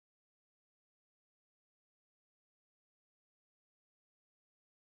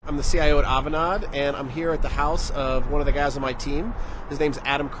I'm the CIO at Avanade, and I'm here at the house of one of the guys on my team. His name's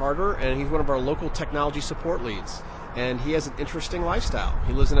Adam Carter, and he's one of our local technology support leads. And he has an interesting lifestyle.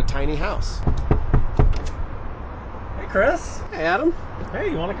 He lives in a tiny house. Hey, Chris. Hey, Adam. Hey,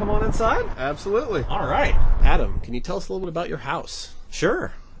 you want to come on inside? Absolutely. All right. Adam, can you tell us a little bit about your house?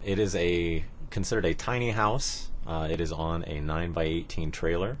 Sure. It is considered a tiny house. It is on a 9x18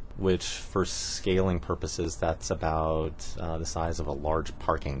 trailer, which for scaling purposes, that's about the size of a large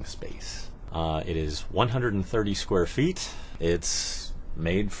parking space. It is 130 square feet. It's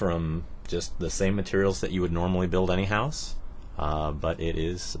made from just the same materials that you would normally build any house, but it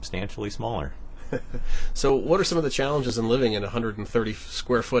is substantially smaller. So what are some of the challenges in living in a 130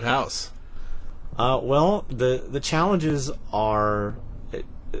 square foot house? Well, the challenges are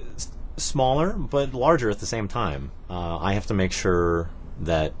smaller but larger at the same time. I have to make sure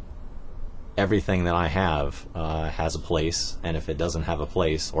that everything that I have has a place, and if it doesn't have a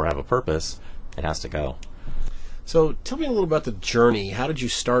place or have a purpose, it has to go. So tell me a little about the journey. How did you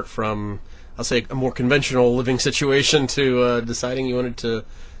start from, I'll say, a more conventional living situation to deciding you wanted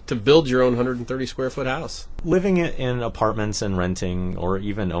to build your own 130 square foot house? Living in apartments and renting, or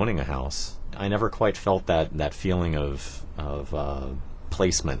even owning a house, I never quite felt that feeling of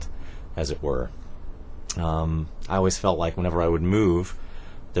placement, as it were. I always felt like whenever I would move,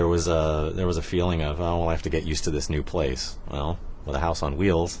 there was a feeling of, oh, well, I have to get used to this new place. Well, with a house on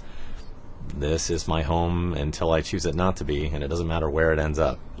wheels, this is my home until I choose it not to be, and it doesn't matter where it ends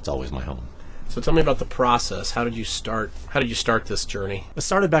up. It's always my home. So tell me about the process. How did you start this journey? It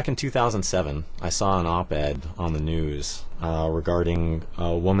started back in 2007. I saw an op-ed on the news regarding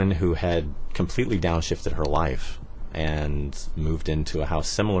a woman who had completely downshifted her life and moved into a house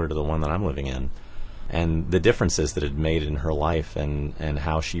similar to the one that I'm living in, and the differences that it made in her life and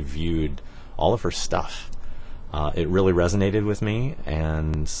how she viewed all of her stuff. It really resonated with me,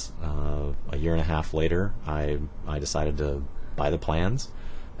 and a year and a half later, I decided to buy the plans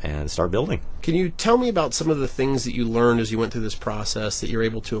and start building. Can you tell me about some of the things that you learned as you went through this process that you're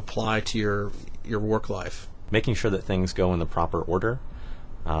able to apply to your work life? Making sure that things go in the proper order.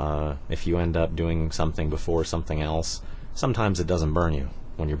 If you end up doing something before something else, sometimes it doesn't burn you.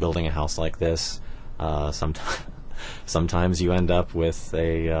 When you're building a house like this, sometimes you end up with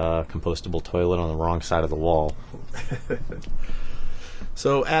a compostable toilet on the wrong side of the wall.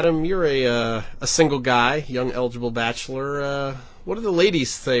 So, Adam, you're a single guy, young eligible bachelor. What do the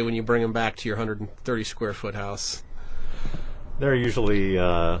ladies say when you bring them back to your 130 square foot house? There are usually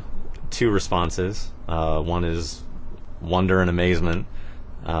two responses. One is wonder and amazement,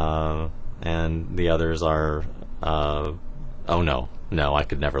 and the others are, oh no, I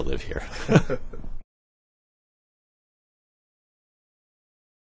could never live here.